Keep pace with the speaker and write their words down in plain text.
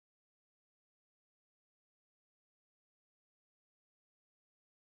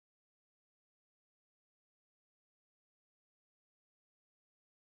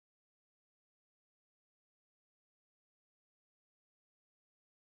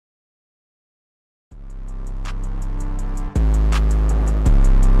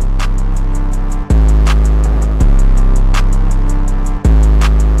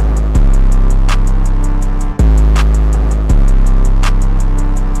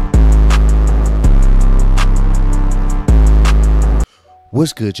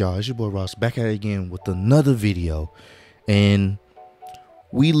What's good, y'all? It's your boy Ross back at it again with another video. And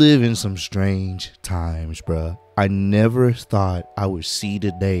we live in some strange times, bruh. I never thought I would see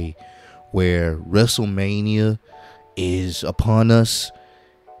the day where WrestleMania is upon us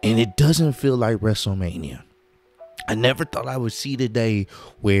and it doesn't feel like WrestleMania. I never thought I would see the day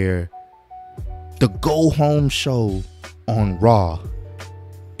where the go home show on Raw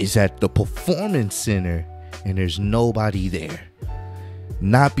is at the Performance Center and there's nobody there.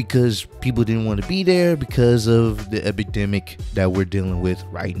 Not because people didn't want to be there, because of the epidemic that we're dealing with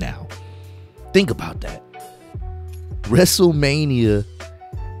right now. Think about that. WrestleMania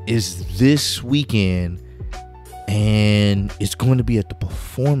is this weekend and it's going to be at the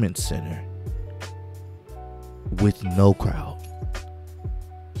Performance Center with no crowd.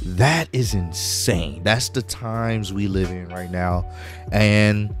 That is insane. That's the times we live in right now.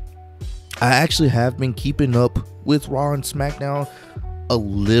 And I actually have been keeping up with Raw and SmackDown a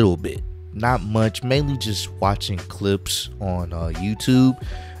little bit, not much, mainly just watching clips on YouTube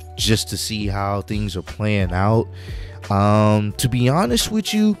just to see how things are playing out. To be honest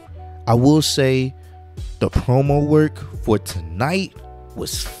with you, I will say the promo work for tonight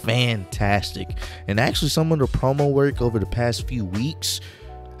was fantastic, and actually some of the promo work over the past few weeks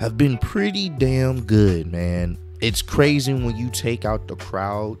have been pretty damn good, man. It's crazy when you take out the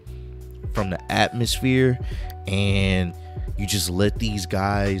crowd from the atmosphere and you just let these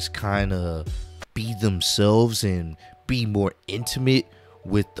guys kind of be themselves and be more intimate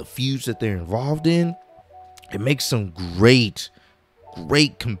with the feuds that they're involved in. It makes some great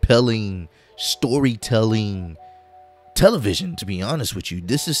compelling storytelling television, to be honest with you.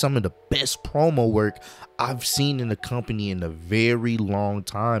 This is some of the best promo work I've seen in the company in a very long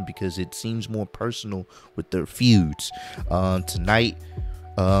time, because it seems more personal with their feuds. Tonight,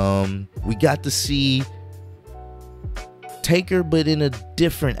 we got to see Taker, but in a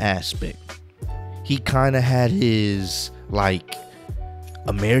different aspect. He kind of had his like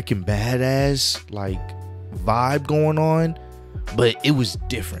American Badass like vibe going on, but it was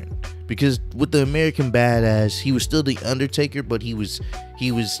different, because with the American Badass, he was still the Undertaker, but he was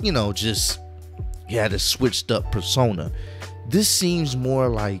you know, just he had a switched up persona. This seems more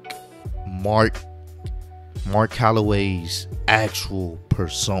like Mark Calloway's actual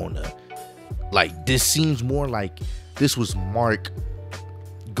persona. Like, this seems more like this was Mark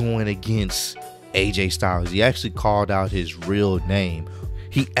going against AJ Styles. He actually called out his real name.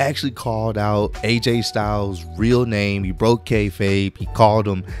 He actually called out AJ Styles' real name. He broke kayfabe. He called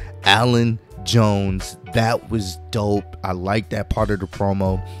him Alan Jones. That was dope. I like that part of the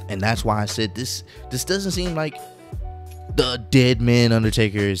promo, and that's why I said this doesn't seem like the dead man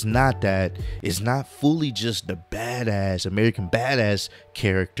Undertaker. Is not that. It's not fully just the badass American Badass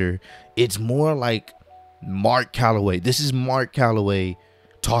character. It's more like Mark Calloway. This is Mark Calloway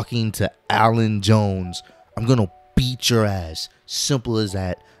talking to Alan Jones. I'm gonna beat your ass. Simple as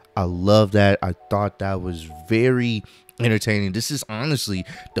that. I love that. I thought that was very entertaining. This is honestly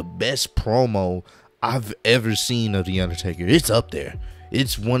the best promo I've ever seen of The Undertaker. It's up there.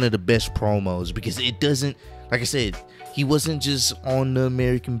 It's one of the best promos, because it doesn't, like I said, he wasn't just on the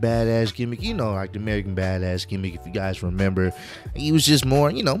American Badass gimmick, you know, like the American Badass gimmick, if you guys remember. He was just more,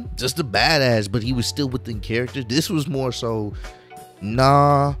 you know, just a badass, but he was still within character. This was more so,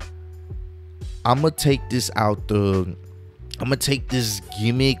 nah, I'm gonna take this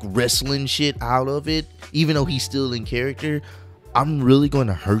gimmick wrestling shit out of it, even though he's still in character. I'm really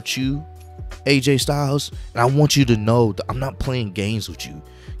gonna hurt you, AJ Styles, and I want you to know that I'm not playing games with you.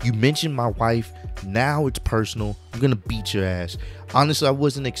 You mentioned my wife, now it's personal. I'm gonna beat your ass. Honestly, I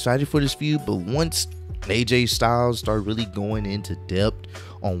wasn't excited for this feud, but once AJ Styles started really going into depth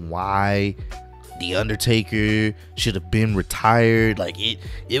on why The Undertaker should have been retired, like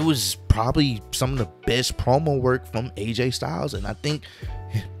it was probably some of the best promo work from AJ Styles, and I think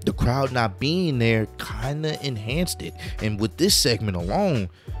the crowd not being there kind of enhanced it. And with this segment alone,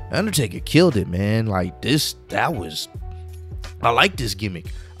 Undertaker killed it, man. Like I like this gimmick.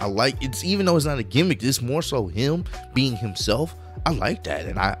 I like it's, even though it's not a gimmick, it's more so him being himself. I like that,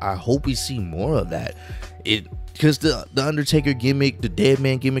 and I hope we see more of that. Because the Undertaker gimmick, the dead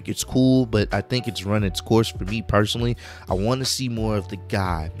man gimmick, it's cool, but I think it's run its course for me personally. I want to see more of the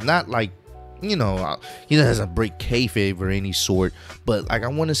guy. Not like, you know, he doesn't break kayfabe or any sort, but like I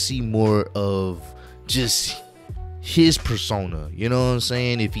want to see more of just his persona. You know what I'm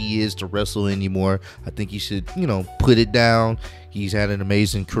saying? If he is to wrestle anymore, I think he should, you know, put it down. He's had an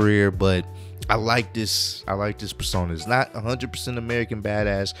amazing career, but I like this persona. It's not 100% American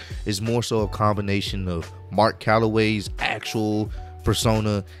Badass. It's more so a combination of Mark Calloway's actual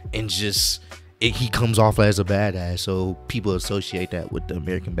persona and just he comes off as a badass, so people associate that with the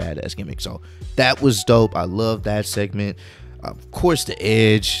American Badass gimmick. So that was dope. I love that segment. Of course, the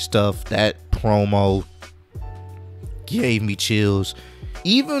Edge stuff, that promo gave me chills.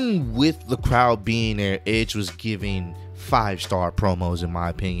 Even with the crowd being there, Edge was giving 5-star promos, in my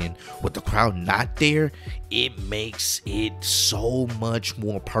opinion. With the crowd not there, it makes it so much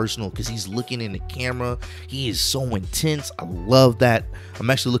more personal because he's looking in the camera. He is so intense. I love that.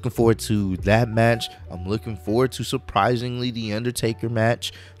 I'm actually looking forward to that match. I'm looking forward to, surprisingly, the Undertaker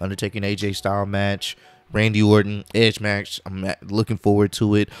match, Undertaker and AJ style match, Randy Orton Edge match. I'm looking forward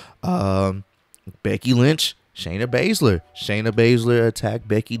to it. Becky Lynch, Shayna Baszler attacked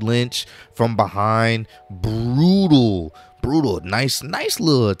Becky Lynch from behind. Brutal. Nice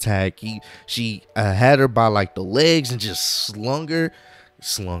little attack. She had her by like the legs and just slung her.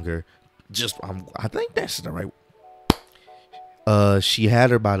 I think that's the right. She had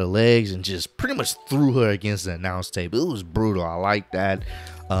her by the legs and just pretty much threw her against the announce table. It was brutal. I like that.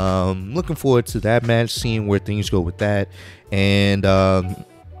 Looking forward to that match, seeing where things go with that. And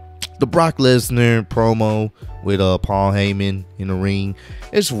the Brock Lesnar promo with Paul Heyman in the ring.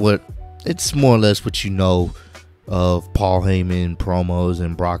 It's more or less what you know of Paul Heyman promos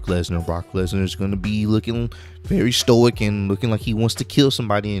and Brock Lesnar. Brock Lesnar is going to be looking very stoic and looking like he wants to kill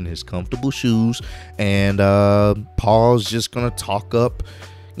somebody in his comfortable shoes. And Paul's just going to talk up,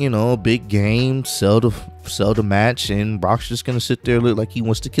 a big game, sell the match, and Brock's just going to sit there and look like he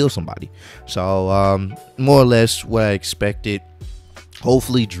wants to kill somebody. So more or less what I expected.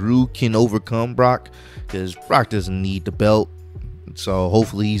 Hopefully Drew can overcome Brock, because Brock doesn't need the belt. So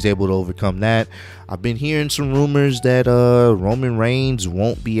hopefully he's able to overcome that. I've been hearing some rumors that Roman Reigns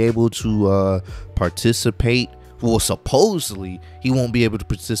won't be able to participate. Well, supposedly he won't be able to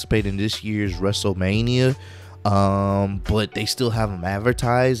participate in this year's WrestleMania. But they still have him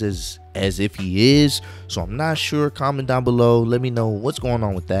advertised as if he is. So I'm not sure. Comment down below. Let me know what's going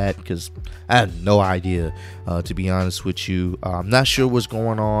on with that, because I have no idea, to be honest with you. I'm not sure what's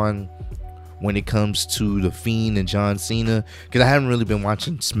going on when it comes to The Fiend and John Cena, because I haven't really been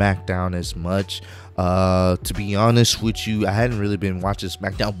watching SmackDown as much. To be honest with you, I hadn't really been watching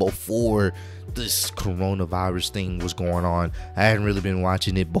SmackDown before this coronavirus thing was going on. I hadn't really been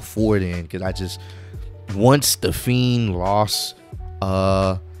watching it before then, because once The Fiend lost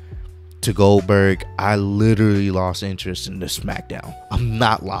to Goldberg, I literally lost interest in the SmackDown. I'm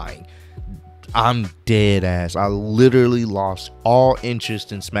not lying. I'm dead ass. I literally lost all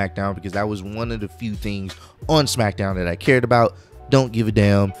interest in SmackDown, because that was one of the few things on SmackDown that I cared about. Don't give a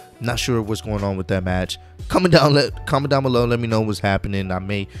damn. Not sure what's going on with that match. Comment down below. Let me know what's happening. I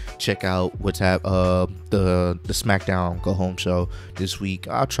may check out what's the SmackDown Go Home show this week.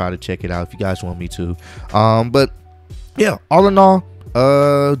 I'll try to check it out if you guys want me to. But yeah, all in all,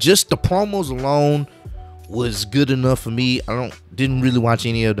 just the promos alone was good enough for me. Didn't really watch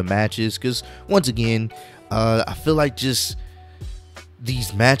any of the matches, because once again, I feel like just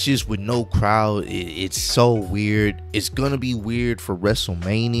these matches with no crowd, it's so weird. It's gonna be weird for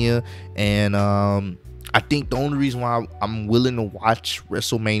WrestleMania, and I think the only reason why I'm willing to watch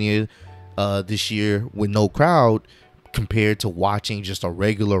WrestleMania this year with no crowd compared to watching just a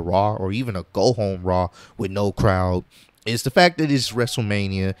regular Raw or even a go home Raw with no crowd is the fact that it's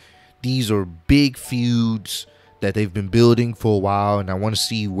WrestleMania. These are big feuds that they've been building for a while, and I want to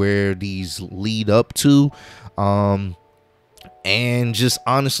see where these lead up to. And just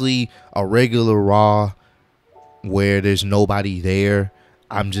honestly, a regular Raw where there's nobody there,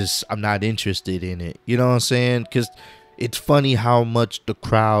 I'm not interested in it. You know what I'm saying? Because it's funny how much the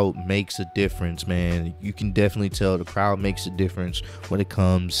crowd makes a difference, man. You can definitely tell the crowd makes a difference when it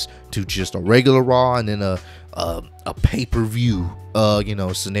comes to just a regular Raw and then a pay-per-view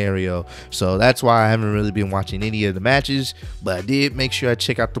scenario. So that's why I haven't really been watching any of the matches, but I did make sure I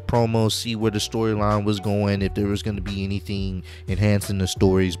check out the promos, see where the storyline was going, if there was going to be anything enhancing the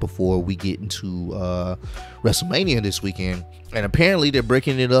stories before we get into WrestleMania this weekend. And apparently they're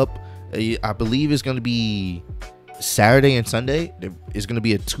breaking it up. I believe it's going to be Saturday and Sunday. It's going to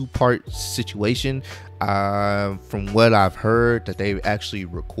be a 2-part situation. From what I've heard, that they've actually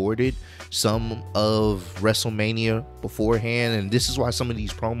recorded some of WrestleMania beforehand, and this is why some of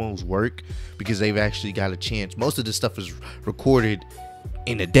these promos work, because they've actually got a chance. Most of this stuff is recorded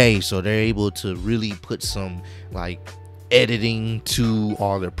in a day, so they're able to really put some like editing to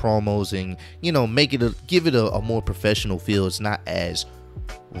all their promos and give it a more professional feel. It's not as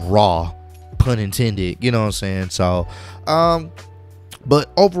raw, pun intended, you know what I'm saying? So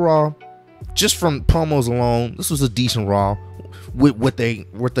but overall, just from promos alone, this was a decent Raw. with what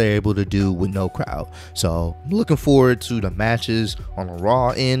they're able to do with no crowd. So I'm looking forward to the matches on the Raw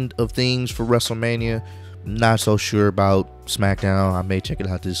end of things for WrestleMania. Not so sure about SmackDown. I may check it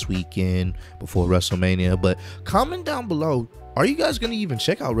out this weekend before WrestleMania. But comment down below, are you guys going to even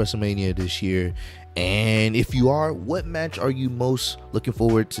check out WrestleMania this year? And if you are, what match are you most looking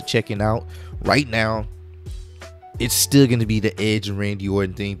forward to checking out? Right now, it's still going to be the Edge and Randy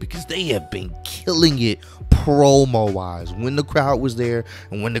Orton thing, because they have been killing it promo wise when the crowd was there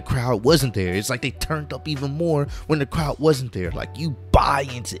and when the crowd wasn't there. It's like they turned up even more when the crowd wasn't there. Like, you buy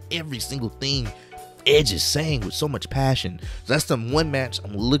into every single thing Edge is saying with so much passion. So that's the one match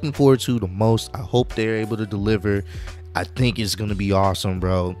I'm looking forward to the most. I hope they're able to deliver. I think it's going to be awesome,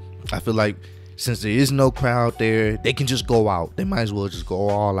 bro. I feel like since there is no crowd there, they can just go out. They might as well just go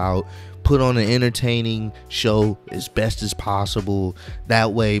all out, put on an entertaining show as best as possible.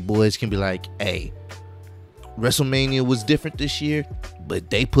 That way boys can be like, hey, WrestleMania was different this year,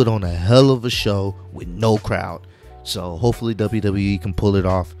 but they put on a hell of a show with no crowd. So hopefully WWE can pull it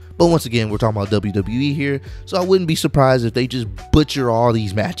off. But once again, we're talking about WWE here, so I wouldn't be surprised if they just butcher all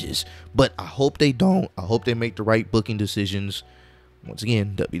these matches. But I hope they don't. I hope they make the right booking decisions. Once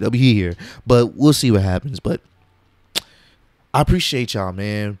again, WWE here. But we'll see what happens. But I appreciate y'all,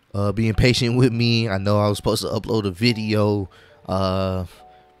 man, being patient with me. I know I was supposed to upload a video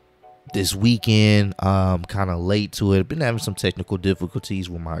this weekend. Kind of late to it. Been having some technical difficulties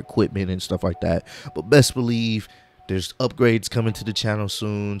with my equipment and stuff like that. But best believe there's upgrades coming to the channel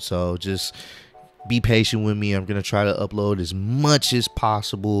soon, so just be patient with me. I'm gonna try to upload as much as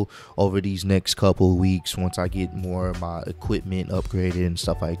possible over these next couple of weeks once I get more of my equipment upgraded and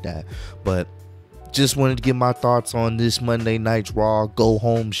stuff like that. But just wanted to give my thoughts on this Monday night's Raw go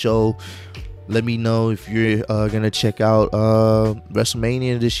home show. Let me know if you're gonna check out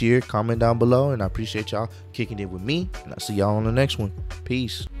WrestleMania this year. Comment down below, and I appreciate y'all kicking it with me, and I'll see y'all on the next one.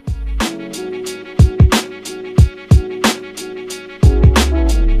 Peace.